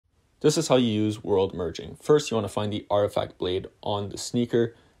This is how you use world merging. First, you want to find the artifact blade on the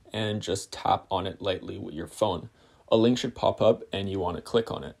sneaker and just tap on it lightly with your phone. A link should pop up and you want to click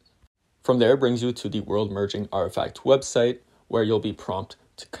on it. From there, it brings you to the world merging artifact website where you'll be prompted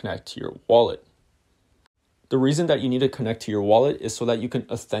to connect to your wallet. The reason that you need to connect to your wallet is so that you can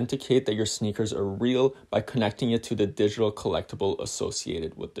authenticate that your sneakers are real by connecting it to the digital collectible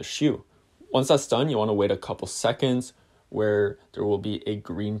associated with the shoe. Once that's done, you want to wait a couple seconds where there will be a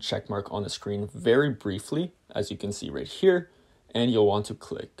green check mark on the screen very briefly, as you can see right here, and you'll want to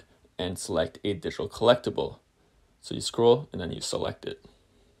click and select a digital collectible. So you scroll and then you select it.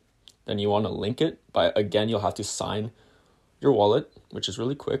 Then you want to link it by, again, you'll have to sign your wallet, which is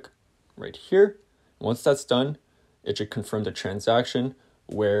really quick, right here. Once that's done, it should confirm the transaction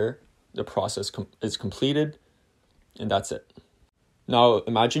where the process is completed, and that's it. Now,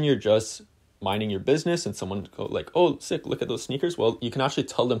 imagine you're just minding your business and someone go like, oh, sick, look at those sneakers. Well, you can actually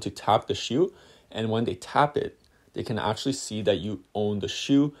tell them to tap the shoe, and when they tap it, they can actually see that you own the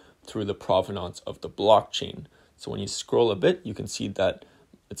shoe through the provenance of the blockchain. So when you scroll a bit, you can see that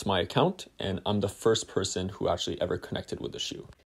it's my account and I'm the first person who actually ever connected with the shoe.